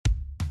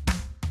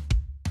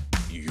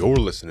You're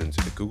listening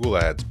to the Google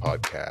Ads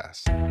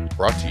Podcast,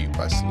 brought to you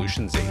by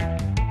Solutions 8,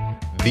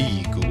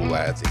 the Google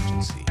Ads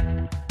agency.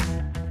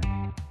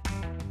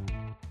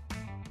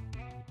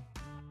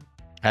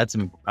 I had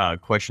some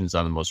questions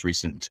on the most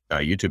recent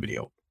YouTube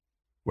video,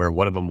 where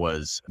one of them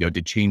was,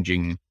 did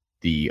changing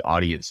the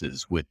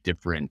audiences with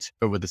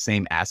the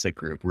same asset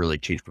group really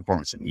change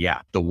performance? And yeah,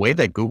 the way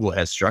that Google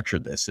has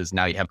structured this is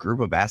now you have a group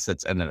of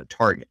assets and then a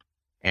target,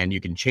 and you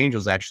can change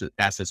those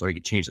assets or you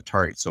can change the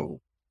target.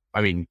 So,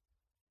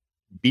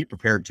 be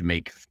prepared to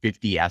make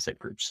 50 asset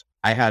groups.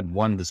 I had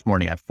one this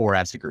morning. I have 4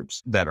 asset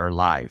groups that are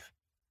live.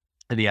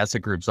 And the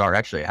asset groups are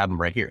actually, I have them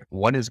right here.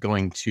 One is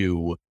going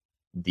to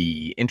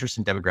the interest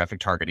and demographic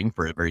targeting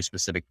for a very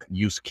specific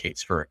use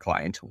case for a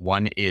client.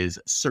 One is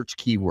search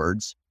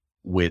keywords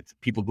with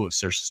people who have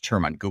searched this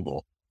term on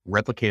Google,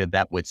 replicated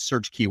that with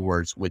search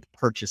keywords with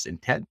purchase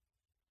intent.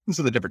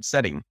 So the different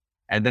setting,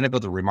 and then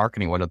about the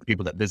remarketing one of the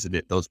people that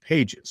visited those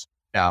pages.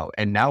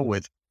 Now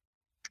with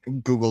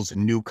Google's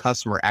new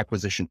customer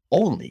acquisition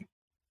only,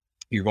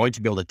 you're going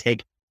to be able to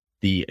take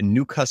the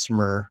new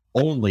customer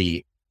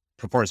only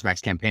Performance Max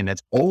campaign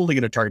that's only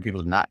going to target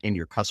people not in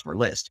your customer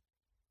list,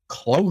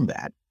 clone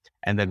that,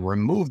 and then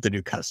remove the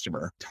new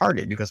customer,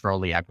 target new customer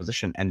only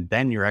acquisition. And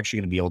then you're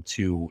actually going to be able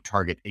to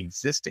target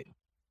existing.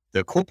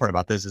 The cool part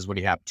about this is when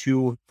you have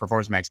 2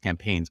 Performance Max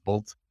campaigns,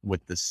 both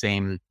with the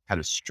same kind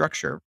of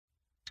structure,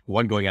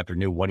 one going after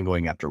new, one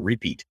going after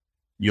repeat,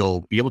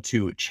 you'll be able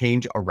to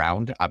change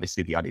around,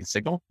 obviously, the audience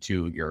signal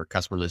to your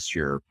customer list,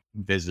 your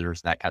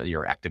visitors, that kind of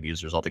your active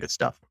users, all the good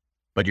stuff.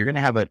 But you're going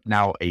to have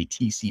now a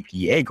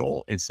TCPA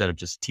goal instead of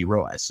just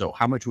TROAS. So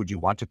how much would you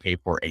want to pay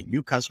for a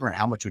new customer? And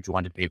how much would you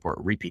want to pay for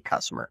a repeat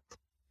customer?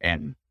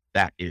 And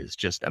that is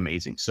just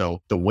amazing. So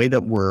the way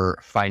that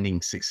we're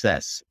finding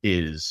success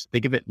is,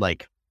 think of it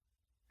like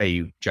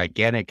a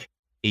gigantic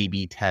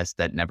A/B test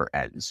that never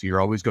ends. You're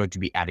always going to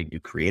be adding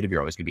new creative.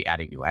 You're always going to be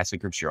adding new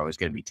asset groups. You're always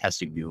going to be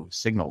testing new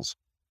signals.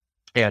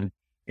 And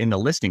in the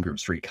listing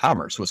groups for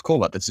e-commerce, what's cool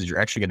about this is you're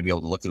actually going to be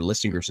able to look at the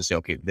listing groups and say,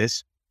 okay,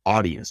 this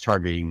asset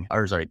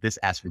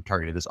group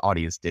targeted this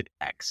audience did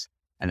X.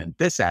 And then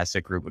this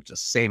asset group, which is the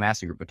same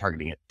asset group, but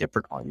targeting a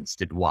different audience,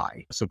 did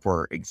Y. So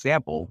for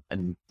example,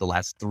 in the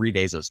last 3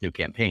 days of this new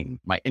campaign,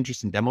 my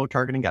interest in demo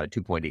targeting got a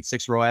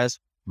 2.86 ROAS.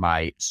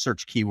 My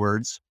search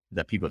keywords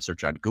that people have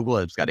searched on Google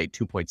has got a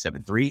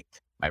 2.73.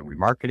 My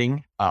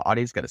remarketing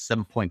audience got a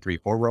 7.34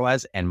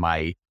 ROAS. And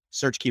my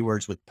search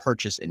keywords with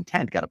purchase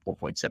intent got a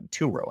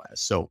 4.72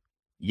 ROAS. So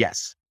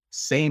yes,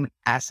 same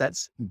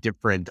assets,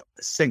 different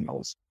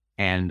signals.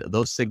 And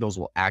those signals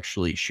will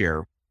actually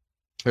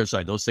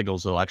those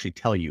signals will actually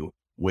tell you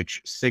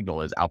which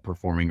signal is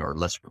outperforming or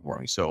less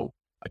performing. So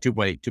a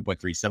 2.8, 2.3,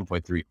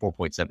 7.3,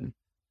 4.7.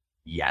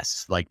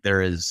 Yes, like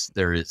there is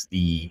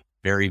the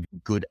very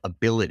good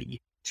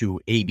ability to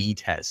A/B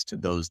test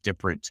those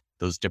different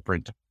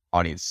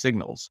audience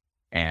signals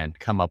and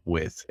come up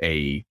with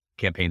a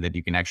campaign that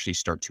you can actually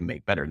start to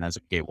make better. And that's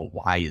okay. Well,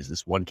 why is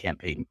this one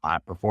campaign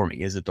not performing?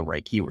 Is it the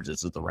right keywords?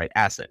 Is it the right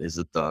asset?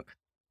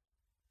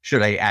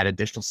 Should I add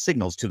additional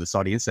signals to this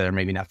audience that are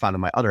maybe not found in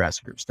my other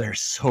asset groups?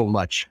 There's so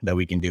much that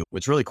we can do.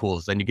 What's really cool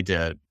is then you get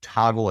to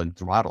toggle and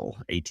throttle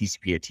a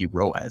TCP at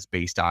ROAS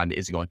based on,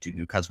 is it going to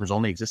new customers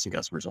only, existing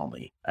customers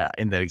only?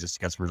 In that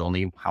existing customers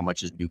only, how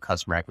much is new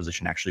customer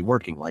acquisition actually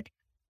working? Like,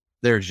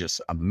 there's just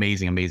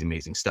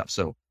amazing stuff.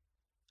 So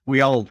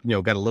we all,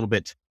 got a little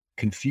bit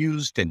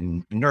confused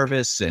and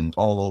nervous and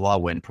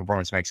all when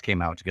Performance Max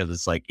came out, because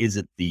it's like, is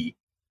it the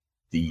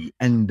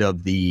end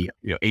of the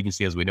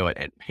agency as we know it?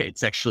 And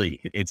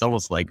it's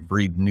almost like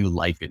breathed new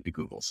life into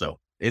Google. So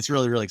it's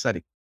really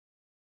exciting.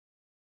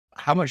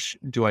 How much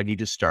do I need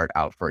to start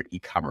out for an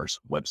e-commerce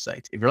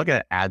website? If you're looking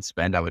at ad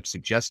spend, I would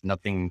suggest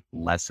nothing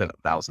less than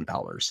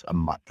 $1,000 a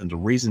month. And the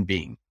reason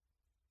being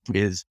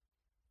is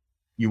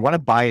you want to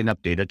buy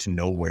enough data to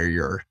know where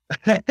you're.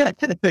 I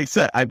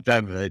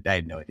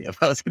had no idea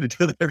if I was going to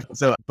do that.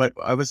 So, but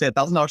I would say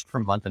 $1,000 per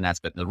month in ad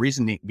spend. The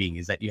reason being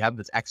is that you have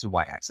this X and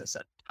Y axis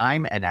set,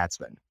 time and ad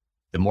spend.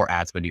 The more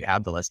ad spend you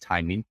have, the less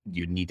time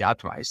you need to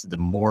optimize. The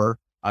more,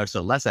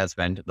 so less ad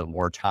spend, the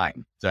more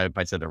time. So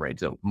I said that right.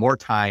 So more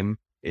time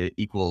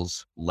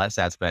equals less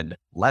ad spend,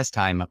 less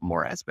time,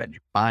 more ad spend.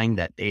 You're buying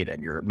that data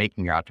and you're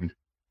making your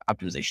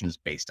optimizations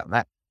based on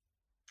that.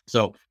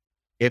 So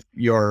if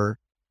you're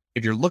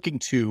looking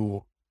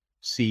to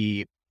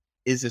see,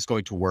 is this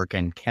going to work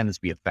and can this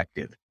be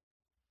effective?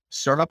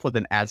 Start off with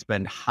an ad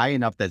spend high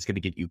enough that's going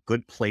to get you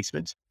good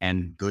placement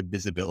and good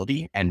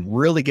visibility, and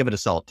really give it a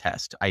solid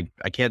test. I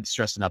can't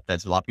stress enough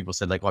that a lot of people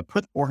said, like, well, I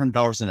put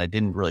 $400 in, I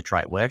didn't really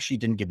try it. Well, I actually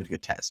didn't give it a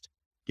good test.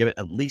 Give it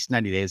at least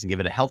 90 days and give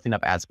it a healthy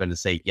enough ad spend to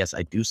say, yes,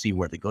 I do see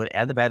where the good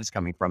and the bad is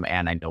coming from,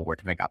 and I know where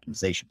to make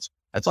optimizations.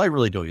 That's all you're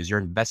really doing, is you're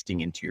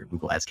investing into your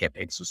Google Ads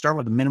campaign. So start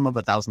with a minimum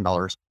of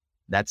 $1,000.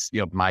 That's,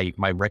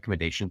 my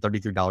recommendation,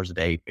 $33 a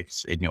day.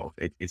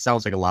 It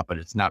sounds like a lot, but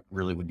it's not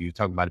really. When you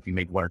talk about if you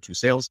make 1 or 2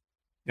 sales,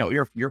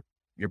 you're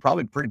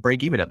probably pretty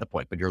break even at the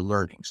point, but you're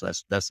learning. So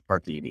that's the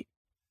part that you need.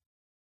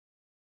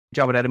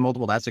 Job at adding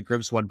multiple asset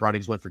groups, one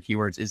broadings, one for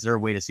keywords. Is there a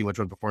way to see which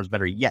one performs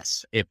better?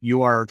 Yes. If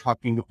you are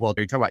talking, well,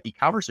 are you talking about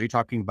e-commerce or are you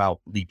talking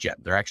about lead gen?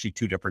 They're actually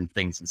two different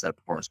things instead of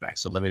Performance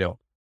Max. So let me know.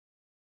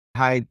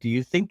 Hi, do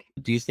you think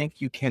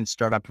you can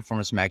start out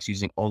Performance Max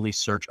using only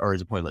search or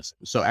is it pointless?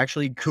 So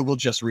actually Google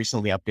just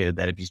recently updated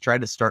that if you try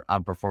to start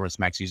on Performance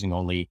Max using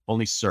only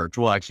search,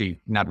 well,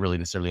 actually not really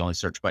necessarily only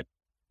search, but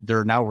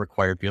they're now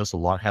required fields. So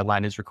long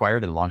headline is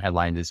required and long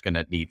headline is going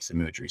to need some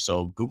imagery.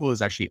 So Google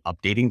is actually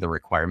updating the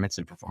requirements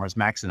in Performance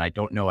Max. And I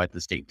don't know at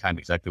this date and time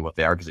exactly what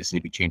they are because they seem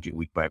to be changing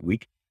week by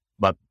week,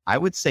 but I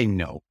would say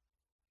no.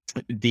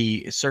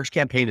 The search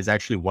campaign is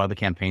actually one of the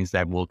campaigns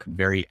that will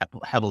very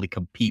heavily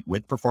compete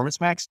with Performance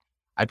Max.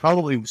 I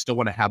probably still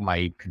want to have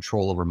my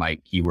control over my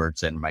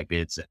keywords and my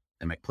bids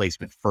and my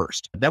placement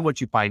first. Then once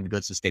you find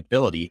good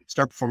sustainability,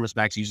 start Performance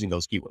Max using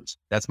those keywords.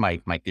 That's my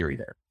theory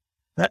there.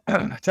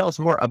 Tell us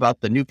more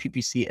about the new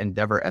PPC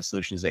endeavor at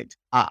Solutions 8.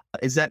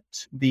 Is that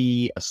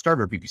the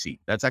starter PPC?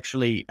 That's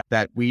actually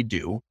that we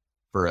do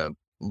for a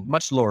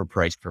much lower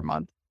price per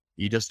month.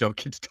 You just don't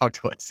get to talk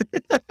to us.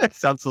 It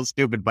sounds so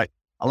stupid, but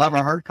a lot of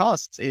our hard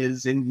costs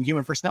is in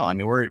human personnel. I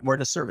mean, we're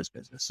in a service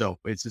business. So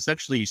it's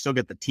essentially, you still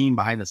get the team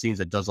behind the scenes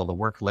that does all the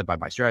work led by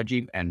my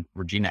strategy and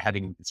Regina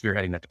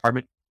spearheading that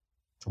department.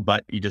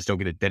 But you just don't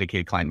get a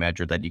dedicated client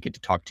manager that you get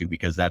to talk to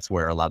because that's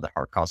where a lot of the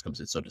hard cost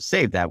comes in. So to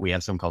save that, we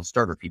have something called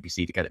starter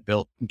PPC to get it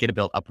built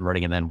up and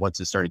running. And then once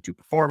it's starting to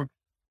perform,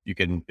 you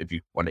can, if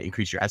you want to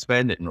increase your ad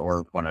spend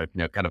or want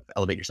to, kind of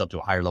elevate yourself to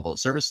a higher level of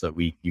service, so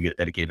you get a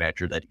dedicated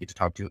manager that you get to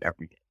talk to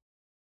every day.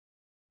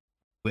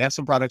 We have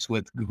some products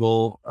with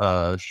Google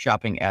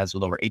shopping ads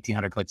with over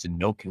 1,800 clicks and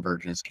no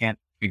conversions. Can't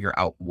figure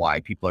out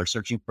why people are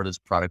searching for this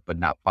product, but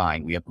not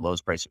buying. We have the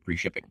lowest price of free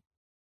shipping.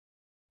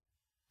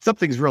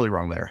 Something's really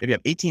wrong there. If you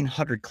have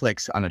 1,800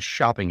 clicks on a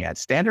shopping ad,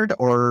 standard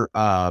or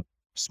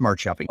smart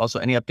shopping. Also,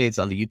 any updates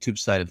on the YouTube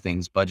side of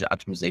things, budget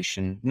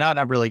optimization? No,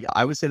 not really.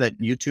 I would say that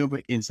YouTube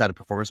inside of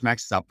Performance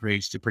Max is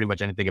outpaced to pretty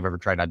much anything I've ever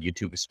tried on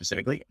YouTube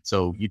specifically.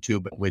 So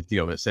YouTube with,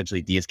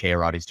 essentially DSK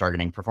or audience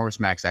targeting, Performance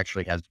Max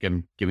actually has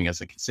giving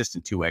us a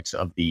consistent 2x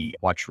of the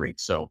watch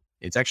rate. So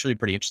it's actually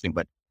pretty interesting,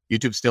 but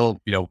YouTube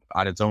still,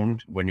 on its own,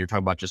 when you're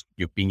talking about just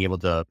being able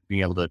to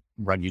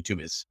run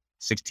YouTube is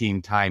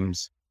 16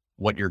 times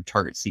what your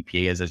target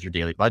CPA is as your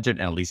daily budget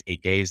and at least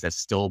 8 days. That's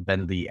still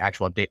been the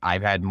actual update.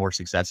 I've had more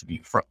success if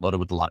you front loaded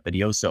with a lot of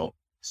videos. So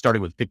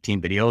starting with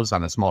 15 videos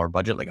on a smaller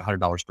budget, like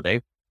 $100 per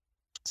day,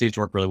 seems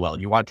to work really well.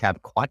 You want to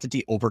have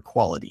quantity over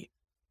quality.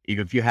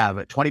 Even if you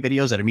have 20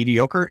 videos that are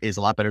mediocre, is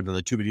a lot better than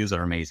the 2 videos that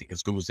are amazing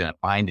because Google's going to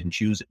find and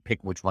choose and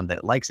pick which one that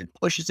it likes and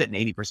pushes it. And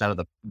 80%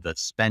 of the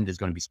spend is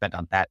going to be spent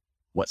on that,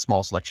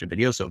 small selection of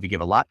videos. So if you give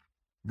a lot,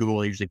 Google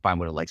will usually find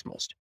what it likes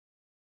most.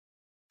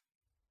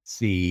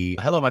 See,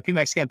 hello, my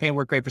PMAX campaign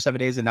worked great for 7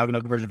 days and now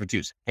no conversion for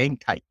 2s. Hang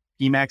tight.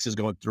 PMAX is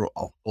going through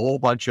a whole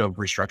bunch of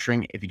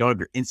restructuring. If you don't have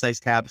your insights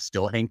tab,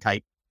 still hang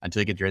tight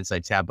until you get your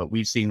insights tab. But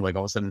we've seen all of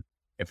a sudden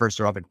it first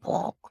starts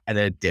off and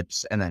then it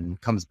dips and then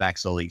comes back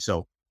slowly.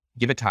 So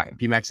give it time.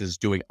 PMAX is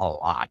doing a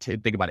lot.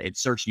 Think about it.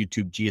 It's search,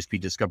 YouTube,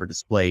 GSP, discover,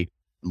 display,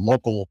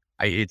 local.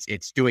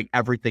 It's doing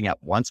everything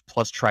at once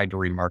plus trying to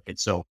remarket.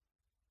 So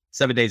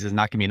 7 days is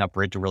not going to be enough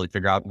for it to really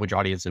figure out which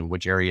audience and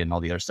which area and all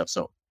the other stuff.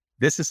 So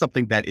this is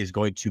something that is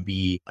going to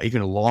be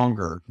even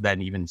longer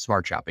than even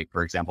smart shopping,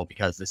 for example,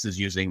 because this is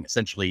using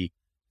essentially,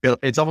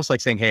 it's almost like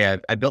saying, hey,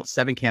 I built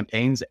 7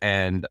 campaigns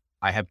and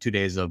I have 2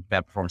 days of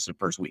bad performance in the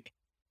first week.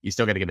 You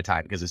still got to give it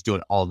time because it's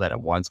doing all of that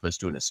at once, but it's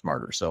doing it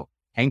smarter. So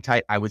hang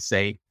tight, I would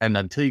say. And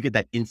until you get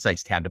that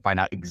insights tab to find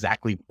out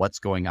exactly what's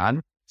going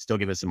on, still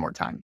give it some more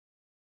time.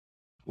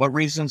 What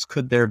reasons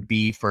could there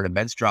be for an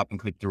immense drop in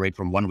click-through rate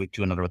from one week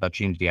to another without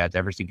changing the ads?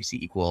 Ever CPC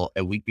equal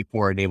a week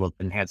before enabled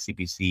enhanced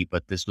CPC,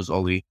 but this was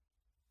only...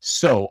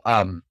 So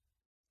a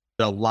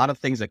lot of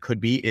things that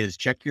could be is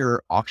check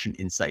your auction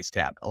insights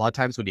tab. A lot of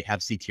times when you have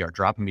CTR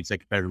drop, it means that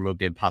competitor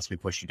moved in, possibly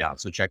push you down.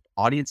 So check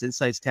audience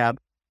insights tab,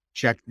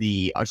 check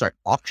the,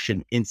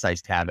 auction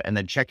insights tab, and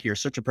then check your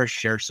search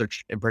impression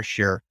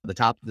share, the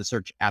top of the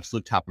search,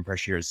 absolute top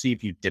impression share, see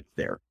if you dipped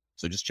there.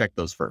 So just check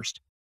those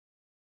first.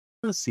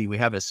 Let's see, we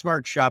have a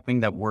smart shopping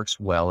that works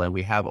well, and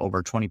we have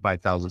over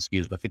 25,000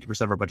 SKUs, but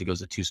 50% of our budget goes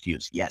to 2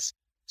 SKUs. Yes.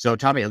 So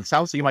Tommy, it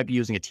sounds like you might be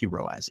using a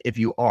T-ROAS. If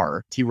you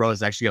are, T-ROAS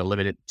is actually going to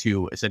limit it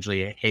to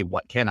essentially, hey,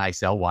 what can I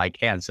sell? Well, I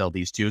can sell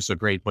these 2. So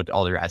great, put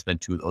all your ad spend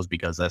to those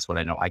because that's what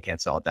I know I can't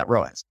sell at that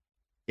ROAS.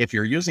 If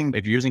you're using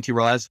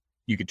T-ROAS,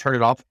 you can turn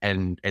it off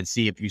and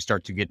see if you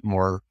start to get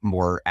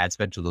more ad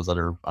spend to those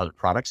other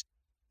products.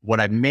 What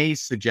I may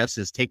suggest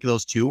is take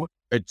those 2.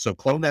 So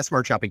clone that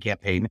smart shopping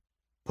campaign,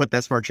 put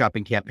that smart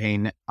shopping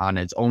campaign on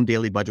its own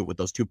daily budget with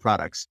those 2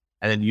 products,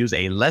 and then use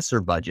a lesser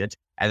budget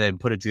and then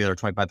put it to the other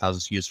 25,000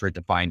 SKUs for it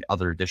to find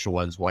other additional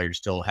ones while you're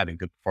still having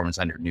good performance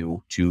on your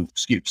new 2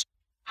 SKUs.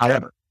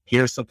 However,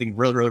 here's something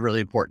really, really,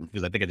 really important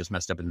because I think I just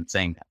messed up in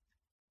saying that.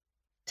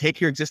 Take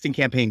your existing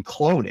campaign,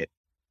 clone it,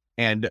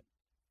 and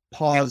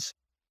pause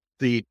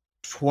the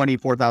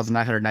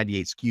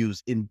 24,998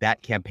 SKUs in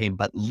that campaign,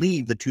 but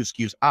leave the 2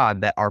 SKUs on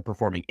that are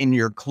performing. In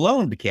your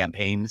cloned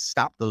campaign,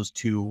 stop those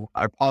 2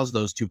 or pause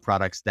those 2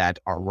 products that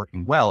are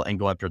working well and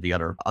go after the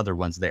other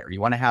ones there.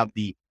 You want to have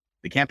the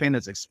campaign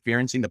that's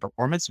experiencing the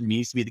performance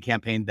needs to be the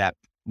campaign that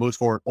moves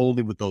forward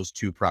only with those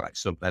 2 products.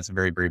 So that's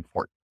very, very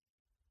important.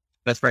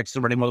 Best practice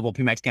is running multiple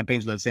PMAX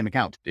campaigns with the same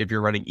account. If you're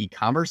running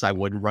e-commerce, I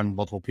wouldn't run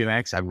multiple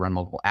PMAX. I would run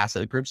multiple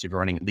asset groups. If you're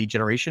running lead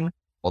generation,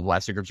 multiple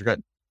asset groups are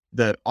good.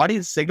 The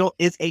audience signal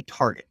is a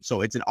target. So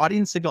it's an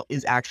audience signal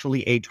is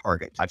actually a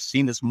target. I've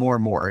seen this more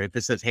and more. If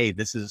it says, hey,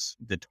 this is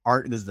the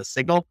target, this is the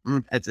signal,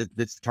 it's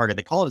the target.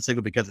 They call it a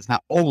signal because it's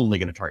not only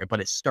going to target,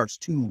 but it starts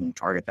to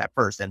target that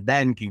first and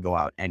then can go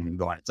out and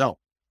go on its own.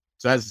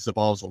 So as this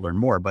evolves, we'll learn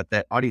more, but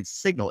that audience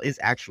signal is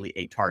actually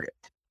a target.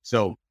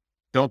 So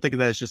don't think of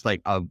that as just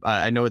like,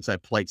 I know it's a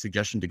polite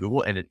suggestion to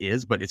Google, and it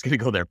is, but it's going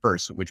to go there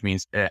first, which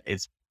means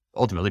it's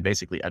ultimately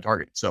basically a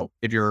target. So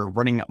if you're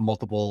running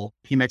multiple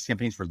PMAX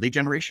campaigns for lead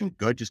generation,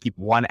 good. Just keep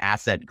one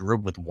asset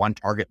group with one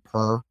target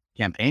per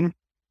campaign.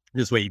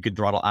 This way you could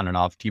throttle on and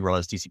off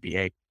TROAS,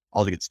 TCPA,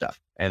 all the good stuff,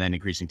 and then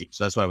increasing teams.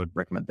 So that's what I would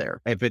recommend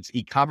there. If it's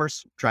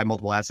e-commerce, try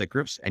multiple asset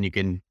groups, and you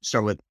can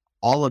start with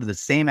all of the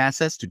same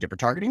assets to different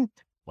targeting.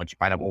 Once you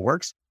find out what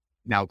works,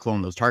 now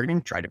clone those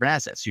targeting, try different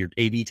assets. So you're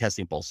A/B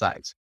testing both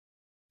sides.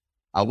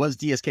 What does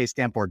DSK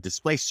stand for?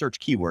 Display search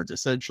keywords.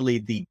 Essentially,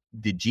 the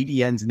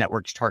GDN's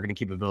network's targeting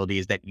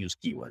capabilities that use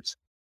keywords.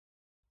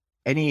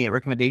 Any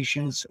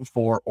recommendations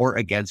for or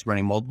against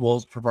running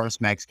multiple Performance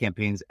Max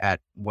campaigns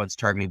at once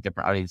targeting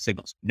different audience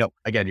signals? No.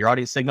 Again, your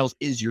audience signals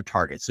is your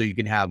target. So you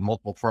can have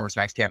multiple Performance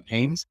Max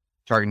campaigns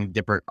targeting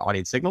different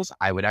audience signals.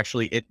 I would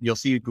actually, you'll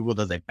see Google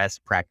does a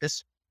best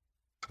practice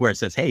where it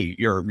says, hey,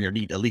 you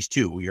need at least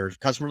 2, your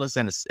customer list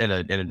and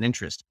an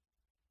interest.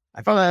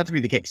 I found that to be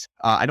the case.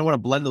 I don't want to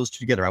blend those 2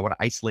 together. I want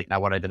to isolate and I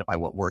want to identify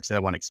what works and I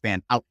want to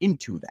expand out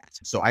into that.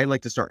 So I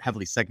like to start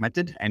heavily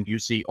segmented and you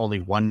see only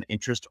one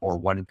interest or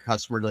one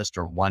customer list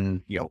or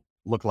one,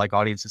 lookalike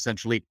audience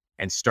essentially,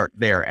 and start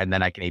there. And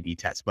then I can A/B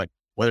test. But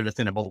whether it's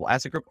in a multiple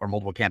asset group or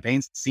multiple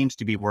campaigns seems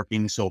to be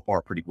working so far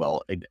pretty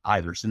well in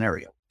either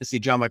scenario. Let's see,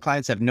 John, my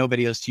clients have no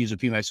videos to use with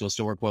PMAX, will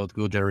still work well with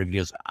Google generated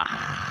videos.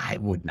 I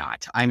would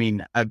not. I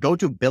mean, go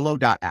to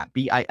billo.app,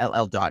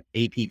 BILL.app.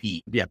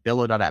 Yeah,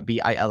 billo.app,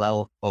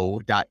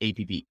 BILLO.app.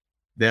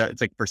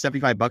 It's like for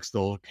 $75,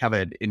 they'll have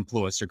an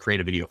influencer create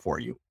a video for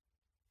you.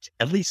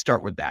 At least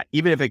start with that.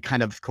 Even if it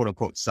kind of quote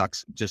unquote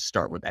sucks, just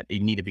start with that. You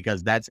need it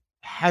because that's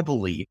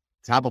heavily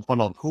top of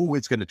funnel of who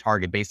it's going to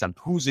target based on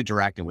who's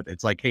interacting with it.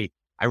 It's like, hey,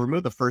 I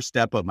removed the first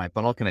step of my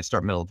funnel. Can I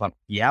start middle of the funnel?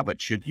 Yeah,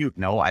 but should you?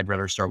 No, I'd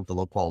rather start with the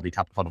low quality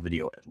top of funnel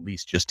video, at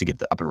least just to get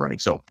the up and running.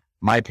 So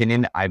my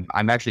opinion, I'm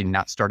actually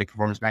not starting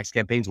Performance Max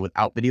campaigns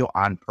without video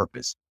on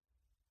purpose.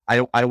 I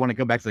don't want to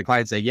go back to the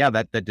client and say, yeah,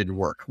 that didn't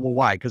work. Well,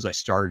 why? Because I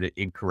started it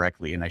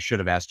incorrectly and I should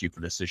have asked you for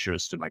this. I should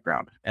have stood my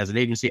ground. As an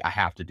agency, I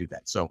have to do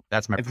that. So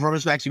that's my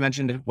Performance Max. You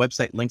mentioned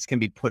website links can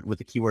be put with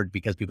the keyword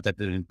because people typed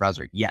it in the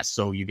browser. Yes.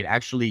 So you can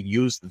actually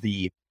use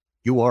the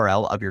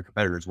URL of your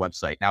competitor's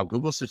website. Now,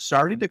 Google's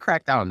started to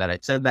crack down on that. I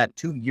said that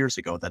 2 years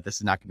ago that this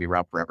is not going to be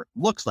around forever.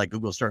 Looks like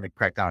Google's starting to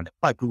crack down on it,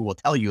 but Google will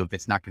tell you if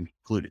it's not going to be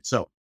included.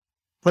 So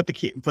put the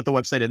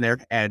website in there,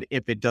 and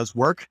if it does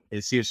work,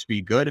 it seems to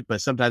be good.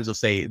 But sometimes they'll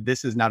say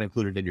this is not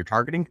included in your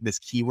targeting. This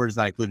keyword is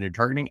not included in your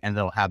targeting, and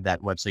they'll have that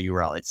website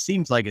URL. It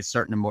seems like it's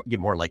starting to get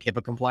more like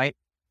HIPAA compliant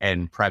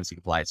and privacy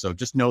compliant. So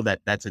just know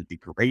that that's a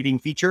degrading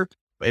feature.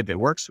 But if it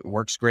works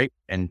great,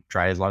 and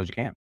try as long as you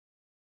can.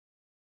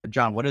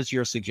 John, what is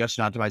your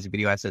suggestion on optimizing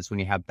video assets when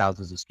you have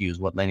thousands of SKUs?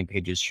 What landing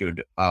pages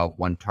should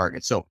one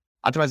target? So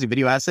optimizing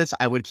video assets,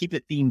 I would keep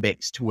it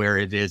theme-based where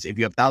it is, if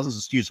you have thousands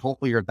of SKUs,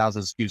 hopefully your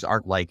thousands of SKUs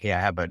aren't like, hey, I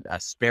have a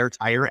spare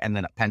tire and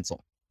then a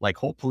pencil. Like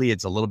hopefully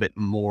it's a little bit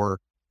more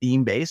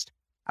theme-based.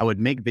 I would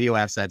make video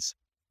assets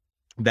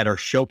that are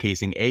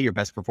showcasing your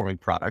best performing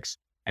products.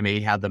 I may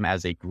have them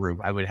as a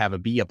group. I would have a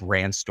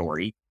brand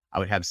story. I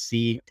would have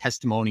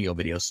testimonial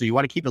videos. So you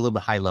want to keep it a little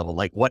bit high level.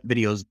 Like what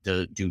videos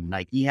do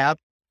Nike have?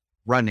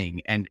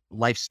 Running and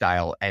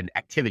lifestyle and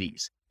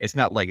activities. It's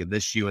not like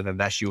this shoe and then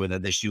that shoe and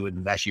then this shoe and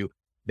then that shoe.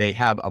 They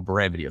have a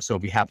brand video. So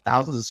if you have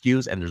thousands of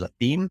SKUs and there's a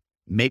theme,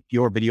 make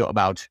your video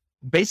about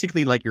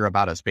basically like your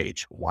about us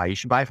page, why you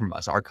should buy from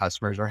us. Our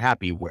customers are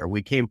happy, where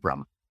we came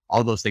from,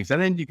 all those things.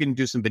 And then you can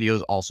do some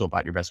videos also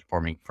about your best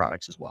performing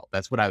products as well.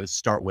 That's what I would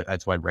start with.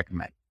 That's what I'd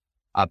recommend.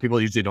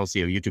 People usually don't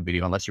see a YouTube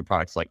video unless your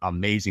product's like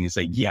amazing and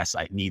say, yes,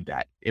 I need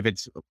that. If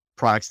it's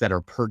products that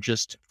are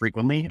purchased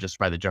frequently just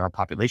by the general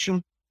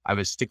population, I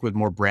would stick with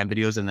more brand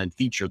videos and then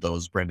feature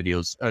those brand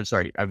videos.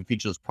 I would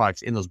feature those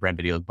products in those brand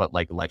videos, but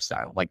like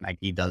lifestyle, like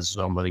Nike does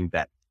something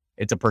that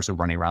it's a person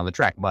running around the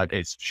track, but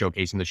it's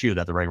showcasing the shoe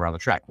that they're running around the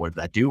track. What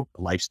does that do?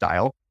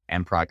 Lifestyle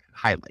and product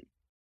highlight.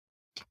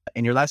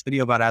 In your last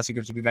video about asset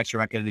groups, we've actually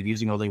recommended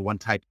using only one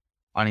type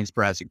audience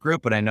per asset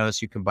group, but I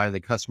noticed you combine the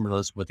customer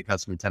list with the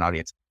custom intent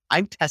audience.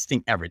 I'm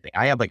testing everything.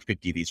 I have like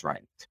 50 of these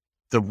running.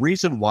 The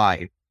reason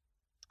why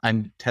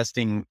I'm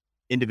testing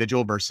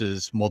individual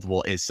versus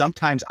multiple is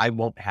sometimes I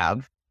won't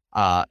have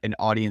an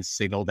audience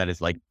signal that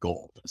is like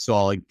gold. So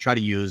I'll like, try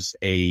to use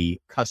a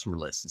customer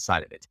list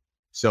inside of it.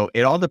 So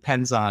it all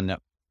depends on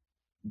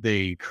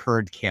the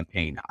current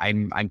campaign.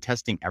 I'm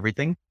testing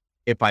everything.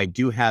 If I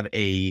do have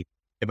an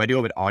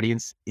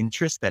audience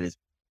interest that is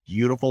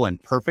beautiful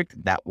and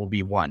perfect, that will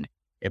be one.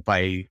 If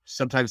I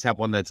sometimes have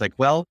one that's like,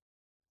 well,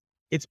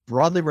 it's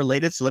broadly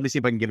related, so let me see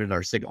if I can give it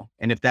another signal.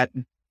 And if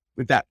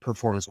that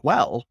performs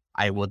well,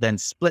 I will then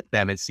split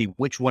them and see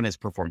which one is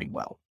performing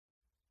well.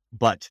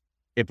 But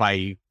if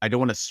I don't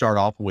want to start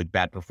off with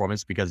bad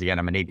performance, because again,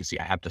 I'm an agency,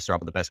 I have to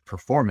start with the best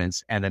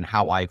performance. And then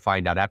how I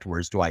find out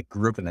afterwards, do I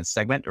group and then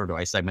segment, or do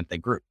I segment then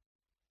group?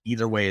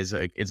 Either way is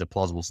a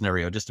plausible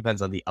scenario. It just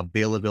depends on the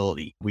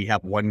availability. We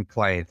have one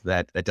client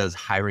that does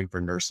hiring for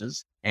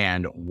nurses,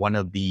 and one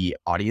of the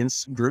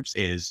audience groups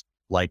is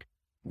like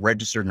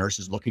registered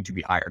nurses looking to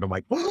be hired. I'm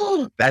like,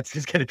 oh, that's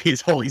just going to be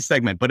his holy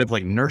segment. But if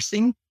like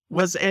nursing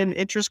was an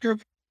interest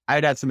group,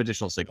 I'd add some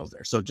additional signals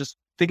there. So just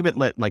think of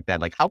it like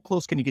that. Like, how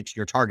close can you get to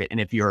your target? And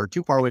if you're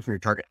too far away from your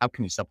target, how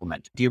can you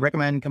supplement? Do you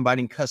recommend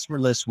combining customer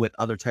lists with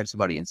other types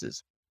of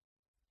audiences?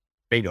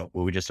 Bingo,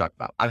 what we just talked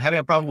about. I'm having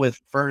a problem with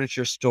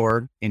furniture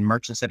store in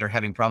merchants that are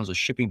having problems with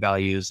shipping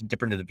values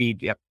different to the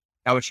feed. Yep.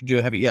 How much do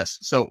you have? Yes.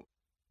 So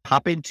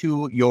hop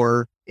into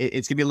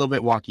it's gonna be a little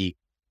bit wonky,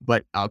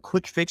 but a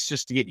quick fix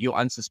just to get you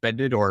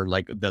unsuspended, or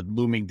like the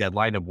looming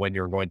deadline of when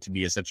you're going to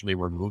be essentially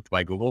removed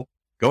by Google.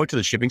 Go into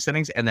the shipping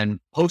settings and then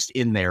post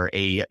in there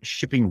a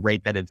shipping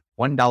rate that is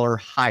 $1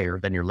 higher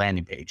than your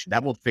landing page.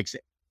 That will fix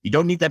it. You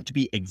don't need them to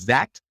be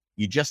exact.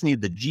 You just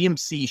need the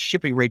GMC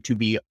shipping rate to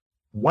be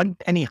 1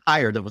 penny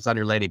higher than what's on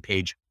your landing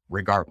page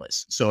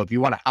regardless. So if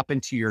you want to hop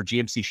into your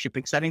GMC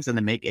shipping settings and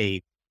then make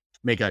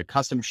a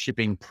custom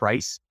shipping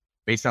price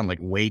based on like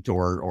weight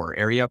or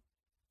area,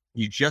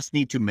 you just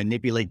need to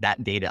manipulate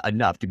that data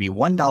enough to be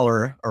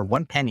 $1 or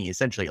 1 penny,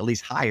 essentially, at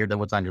least higher than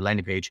what's on your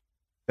landing page.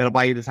 That'll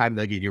buy you the time,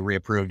 they'll get you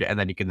reapproved, and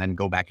then you can then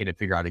go back in and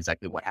figure out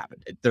exactly what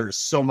happened. There's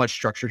so much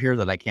structure here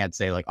that I can't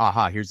say like,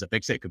 aha, here's the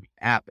fix. It could be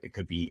an app. It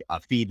could be a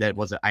feed that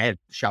wasn't. I had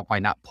Shopify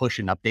not push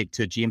an update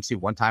to GMC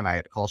one time. I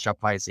had to call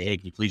Shopify and say, hey,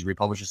 can you please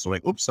republish this? So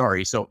like, oops,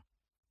 sorry. So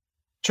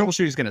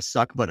troubleshooting is going to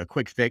suck, but a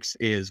quick fix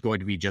is going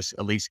to be just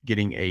at least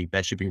getting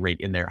that shipping rate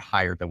in there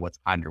higher than what's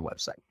on your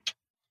website.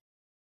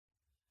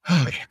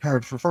 For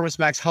Performance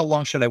Max, how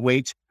long should I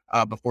wait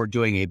before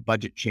doing a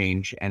budget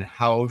change, and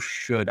how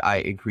should I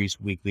increase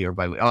weekly or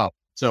bi-weekly? Oh,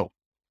 so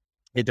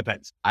it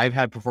depends. I've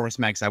had Performance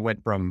Max. I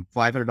went from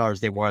 $500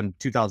 day one,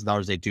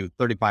 $2,000 day two,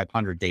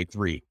 $3,500 day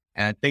three,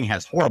 and that thing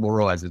has horrible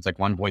ROAS. It's like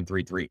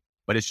 1.33,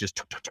 but it's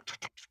just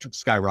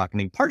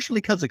skyrocketing.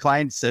 Partially because the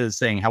client is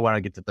saying, "How would I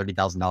get to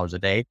 $30,000 a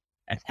day?"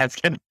 And that's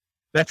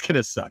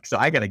gonna suck. So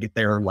I got to get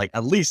there like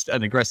at least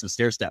an aggressive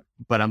stair step,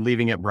 but I'm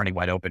leaving it running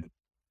wide open.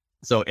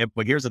 So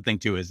but here's the thing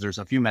too, is there's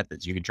a few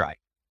methods you can try.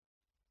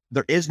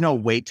 There is no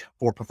wait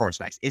for Performance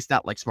Max. It's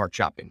not like smart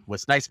shopping.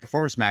 What's nice,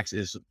 Performance Max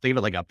is, think of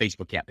it like a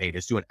Facebook campaign.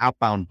 It's doing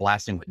outbound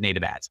blasting with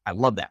native ads. I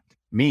love that. It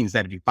means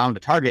that if you found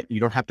a target, you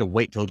don't have to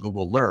wait till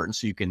Google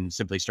learns, so you can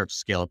simply start to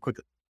scale up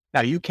quickly.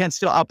 Now, you can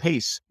still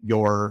outpace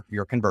your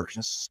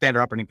conversions. Standard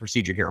operating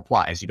procedure here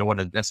applies. You don't want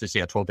to necessarily say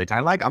a 12-day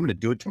time lag. I'm going to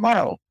do it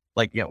tomorrow.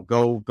 Like,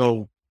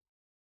 go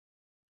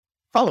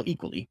follow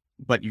equally,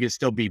 but you can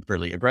still be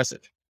fairly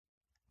aggressive.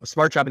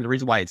 Smart shopping, the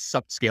reason why it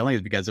sucked scaling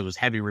is because it was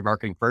heavy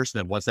remarketing first. And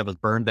then once that was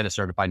burned, then it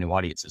started to find new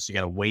audiences. So you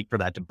got to wait for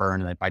that to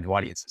burn and then find new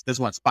audiences. This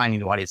one's finding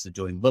new audiences,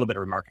 doing a little bit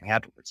of remarketing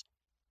afterwards.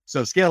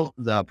 So scale,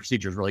 the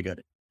procedure is really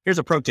good. Here's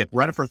a pro tip.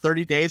 Run it for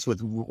 30 days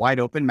with wide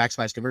open,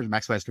 maximize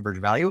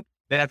conversion value.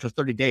 Then after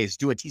 30 days,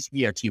 do a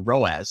TCV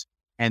ROAS,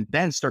 and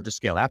then start to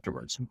scale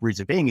afterwards.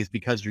 Reason being is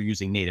because you're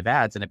using native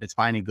ads. And if it's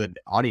finding good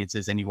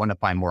audiences and you want to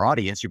find more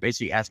audience, you're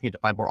basically asking it to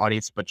find more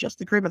audience, but just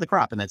the cream of the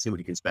crop, and then see what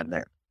you can spend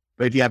there.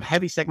 But if you have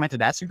heavy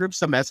segmented asset groups,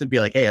 some ads would be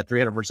like, hey, at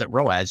 300%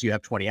 ROAS, you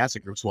have 20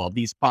 asset groups. Well,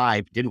 these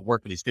 5 didn't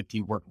work, but these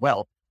 15 worked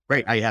well.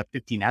 Great. Now you have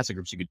 15 asset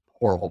groups you could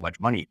pour a whole bunch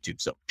of money into.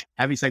 So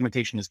heavy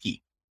segmentation is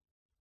key.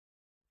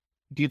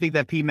 Do you think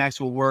that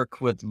PMax will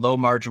work with low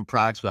margin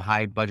products with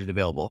high budget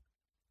available?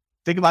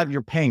 Think about if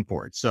you're paying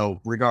for it. So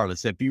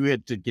regardless, if you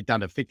had to get down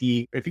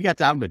to if you got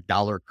down to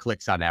dollar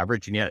clicks on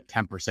average and you had a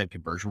 10%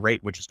 conversion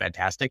rate, which is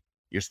fantastic,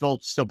 you're still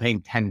paying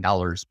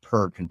 $10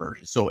 per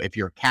conversion. So if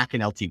your CAC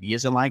and LTV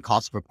is in line,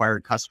 cost of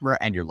acquired customer,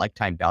 and your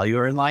lifetime value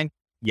are in line,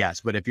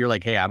 yes. But if you're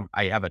like, hey,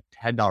 I have a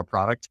 $10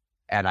 product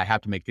and I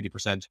have to make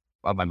 50%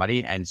 of my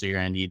money, and so you're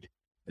going to need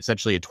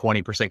essentially a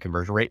 20%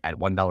 conversion rate at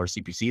 $1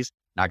 CPCs,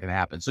 not going to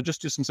happen. So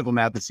just do some simple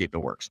math and see if it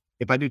works.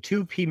 If I do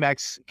 2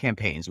 PMax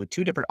campaigns with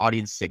 2 different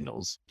audience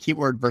signals,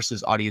 keyword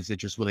versus audience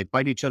interest, will they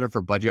fight each other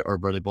for budget, or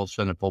will they both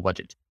spend a full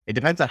budget? It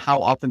depends on how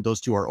often those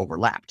 2 are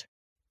overlapped.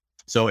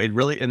 So it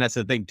really, and that's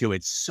the thing too,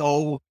 it's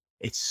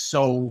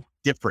so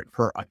different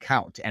per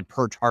account and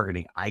per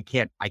targeting. I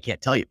can't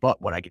tell you,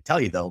 but what I can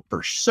tell you though,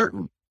 for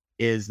certain,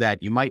 is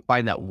that you might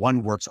find that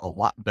one works a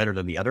lot better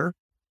than the other,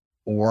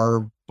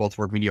 or both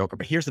work mediocre.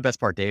 But here's the best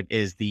part, Dave,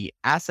 is the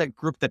asset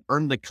group that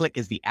earned the click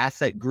is the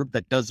asset group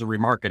that does the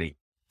remarketing.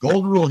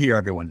 Gold rule here,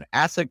 everyone. The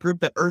asset group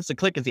that earns the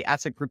click is the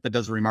asset group that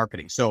does the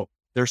remarketing. So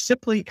They're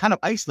simply kind of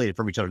isolated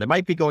from each other. They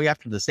might be going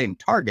after the same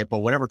target, but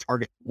whatever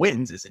target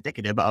wins is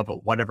indicative of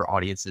whatever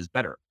audience is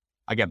better.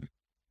 Again,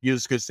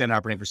 use good standard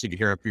operating procedure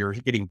here. If you're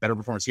getting better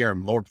performance here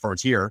and lower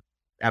performance here,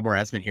 add more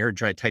ad spend here and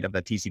try to tighten up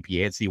that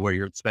TCPA and see where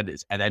your spend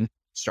is, and then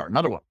start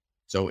another one.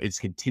 So it's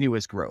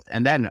continuous growth.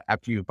 And then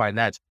after you find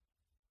that,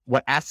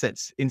 what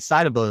assets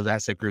inside of those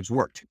asset groups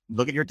worked?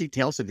 Look at your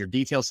details. If your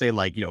details say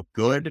like,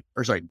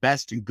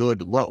 best,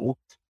 good, low,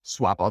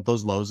 swap out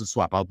those lows and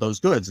swap out those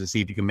goods and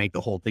see if you can make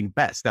the whole thing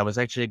best. That was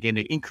actually going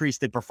to increase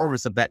the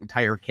performance of that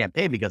entire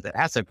campaign because that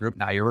asset group,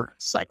 now you're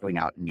cycling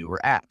out newer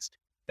ads.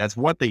 That's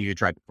one thing you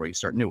try before you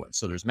start new ones.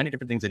 So there's many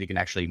different things that you can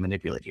actually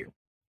manipulate here.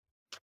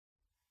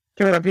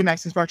 Can we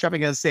PMax and smart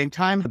shopping at the same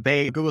time?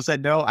 Google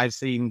said no. I've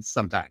seen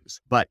sometimes,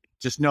 but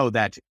just know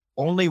that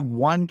only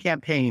one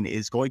campaign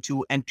is going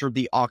to enter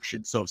the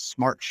auction. So if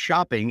smart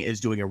shopping is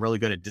doing a really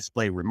good at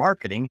display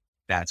remarketing,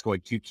 that's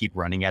going to keep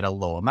running at a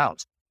low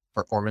amount.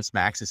 Performance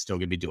Max is still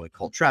going to be doing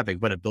cold traffic,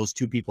 but if those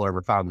two people are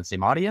ever found in the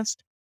same audience,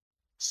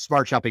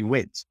 smart shopping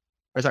wins.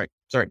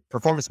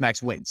 Performance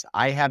Max wins.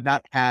 I have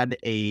not had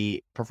a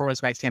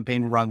Performance Max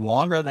campaign run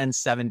longer than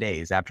 7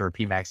 days after a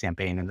PMax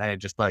campaign, and I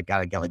just got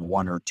to get like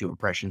 1 or 2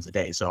 impressions a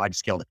day, so I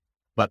just killed it.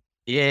 But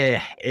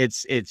yeah,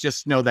 it's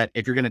just know that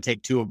if you're going to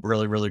take 2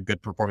 really, really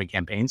good performing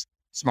campaigns,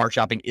 smart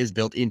shopping is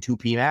built into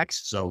PMax,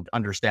 so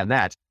understand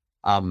that.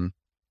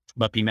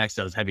 But PMax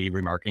does heavy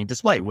remarketing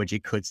display, which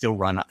it could still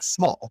run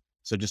small.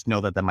 So just know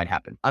that might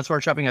happen. On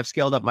smart shopping, I've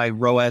scaled up my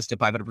ROAS to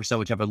 500%,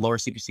 which have a lower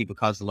CPC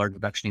because of the large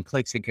reduction in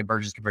clicks and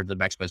conversions compared to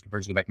the maximize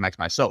conversions back to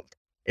maximize. So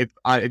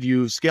if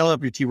you scale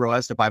up your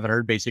TROAS to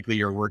 500, basically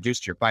you're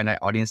reduced your finite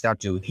audience down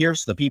to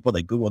here's the people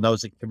that Google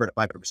knows that can convert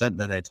at 500%.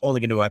 Then it's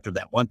only going to go after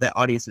that. Once that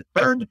audience is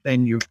burned,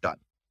 then you're done.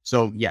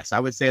 So yes, I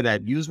would say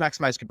that use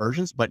maximize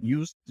conversions, but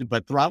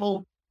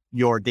throttle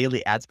your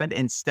daily ad spend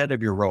instead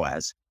of your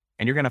ROAS.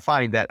 And you're going to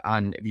find that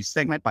if you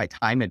segment by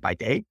time and by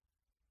day,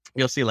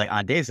 you'll see like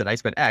on days that I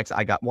spent X,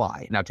 I got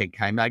Y. Now take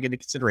time back into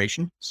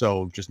consideration.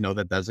 So just know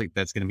that that's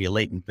going to be a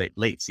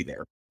latency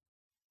there.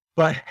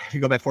 But if you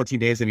go back 14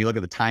 days and you look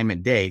at the time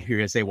and day, you're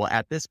going to say, well,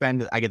 at this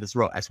spend, I get this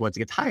ROAS. Once it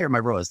gets higher, my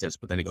ROAS dips,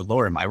 but then it goes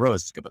lower in my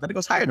ROAS dips, but then it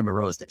goes higher than my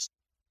ROAS dips.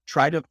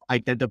 Try to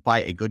identify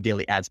a good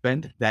daily ad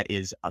spend that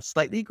is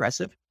slightly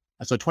aggressive.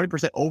 So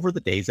 20% over the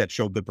days that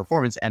show good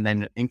performance, and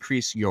then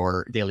increase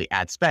your daily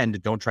ad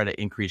spend. Don't try to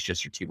increase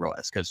just your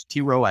TROAS, because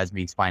TROAS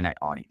means finite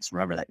audience.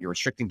 Remember that you're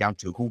restricting down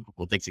to who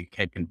Google thinks it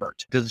can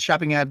convert. Does the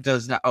shopping ad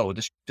does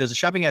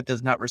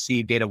not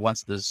receive data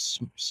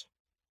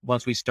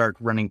once we start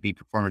running the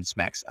Performance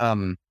Max?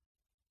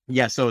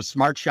 Yeah. So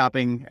smart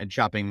shopping and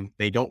shopping,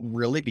 they don't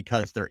really,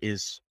 because there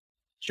is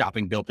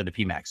shopping built into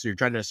PMax. So you're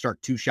trying to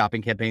start 2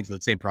 shopping campaigns with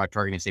the same product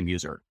targeting the same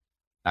user.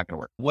 Not going to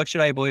work. What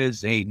should I avoid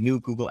as a new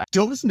Google ad?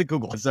 Don't listen to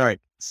Google. Sorry.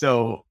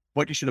 So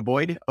what you should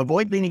avoid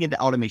leaning into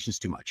automations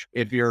too much.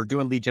 If you're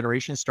doing lead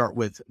generation, start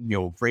with,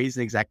 phrase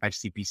and exact match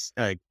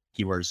CPC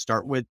keywords.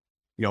 Start with,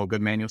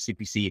 good manual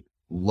CPC.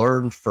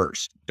 Learn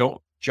first.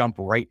 Don't jump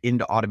right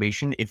into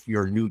automation if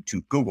you're new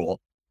to Google.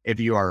 If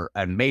you are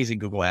an amazing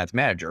Google Ads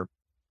manager,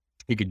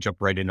 you can jump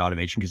right into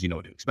automation because you know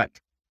what to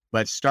expect.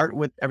 But start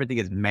with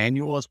everything as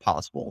manual as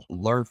possible.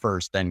 Learn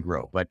first, then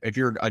grow. But if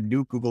you're a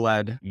new Google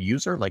Ad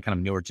user, like kind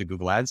of newer to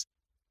Google Ads,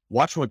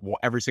 watch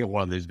every single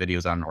one of these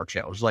videos on our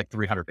channel. There's like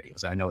 300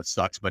 videos. I know it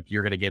sucks, but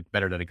you're going to get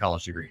better than a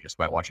college degree just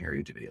by watching our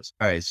YouTube videos.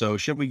 All right. So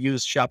should we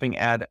use shopping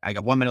ad? I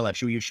got 1 minute left.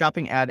 Should we use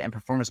shopping ad and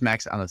Performance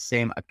Max on the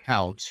same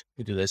account?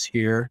 We do this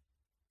here.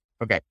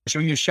 Okay. Should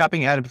we use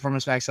shopping ad and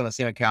Performance Max on the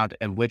same account,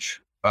 and which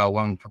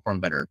one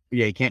perform better?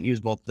 Yeah, you can't use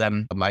both of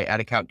them. My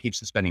ad account keeps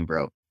suspending,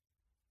 bro.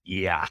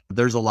 Yeah,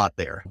 there's a lot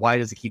there. Why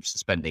does it keep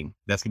suspending?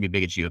 That's going to be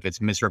a big issue. If it's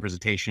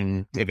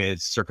misrepresentation, if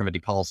it's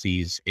circumventing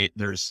policies,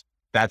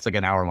 that's like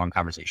an hour-long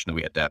conversation that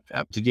we had to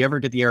have. Did you ever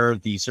get the error?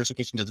 The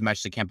certification doesn't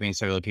match the campaign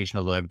cellular location,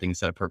 although everything's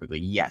set up perfectly.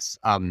 Yes.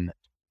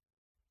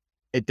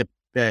 It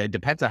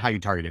depends on how you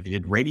target it. If you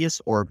did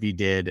radius or if you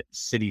did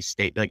city,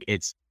 state,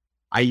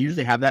 I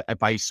usually have that.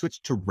 If I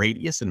switch to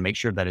radius and make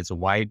sure that it's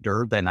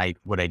wider than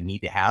what I need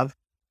to have,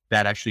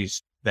 that actually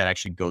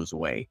goes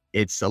away.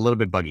 It's a little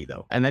bit buggy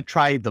though. And then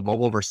try the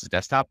mobile versus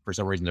desktop. For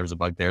some reason, there was a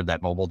bug there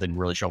that mobile didn't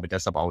really show up, but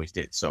desktop always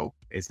did. So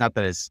it's not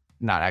that it's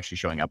not actually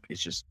showing up.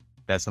 It's just,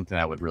 that's something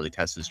I would really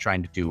test, is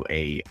trying to do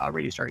a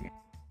radius targeting.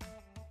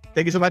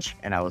 Thank you so much,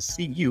 and I will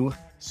see you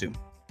soon.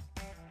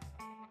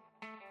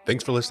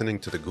 Thanks for listening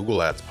to the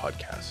Google Ads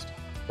podcast.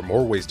 For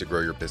more ways to grow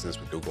your business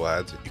with Google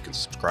Ads, you can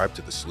subscribe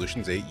to the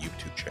Solutions 8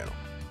 YouTube channel.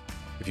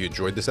 If you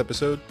enjoyed this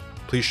episode,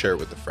 please share it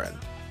with a friend.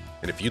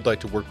 And if you'd like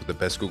to work with the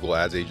best Google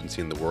Ads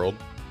agency in the world,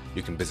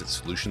 you can visit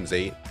Solutions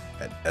 8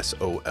 at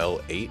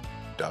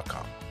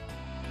sol8.com.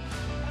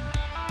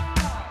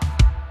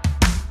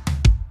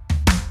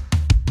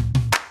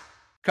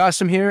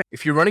 Custom here.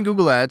 If you're running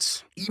Google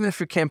Ads, even if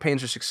your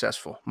campaigns are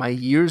successful, my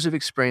years of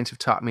experience have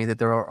taught me that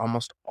there are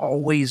almost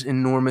always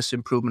enormous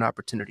improvement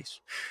opportunities.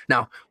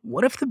 Now,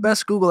 what if the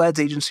best Google Ads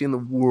agency in the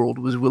world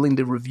was willing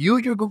to review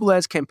your Google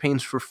Ads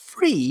campaigns for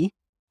free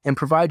and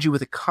provide you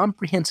with a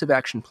comprehensive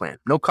action plan,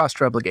 no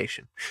cost or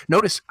obligation.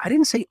 Notice, I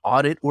didn't say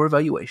audit or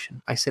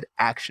evaluation. I said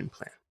action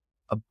plan.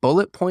 A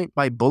bullet point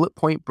by bullet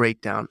point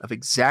breakdown of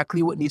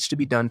exactly what needs to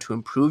be done to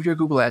improve your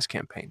Google Ads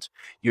campaigns.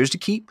 Yours to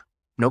keep,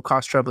 no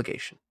cost or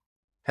obligation.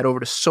 Head over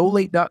to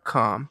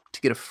solate.com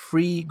to get a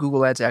free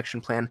Google Ads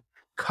action plan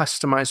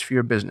customized for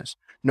your business.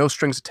 No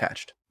strings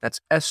attached. That's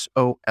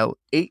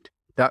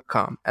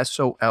SOL8.com.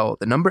 SOL,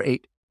 the number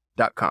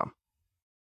 8.com.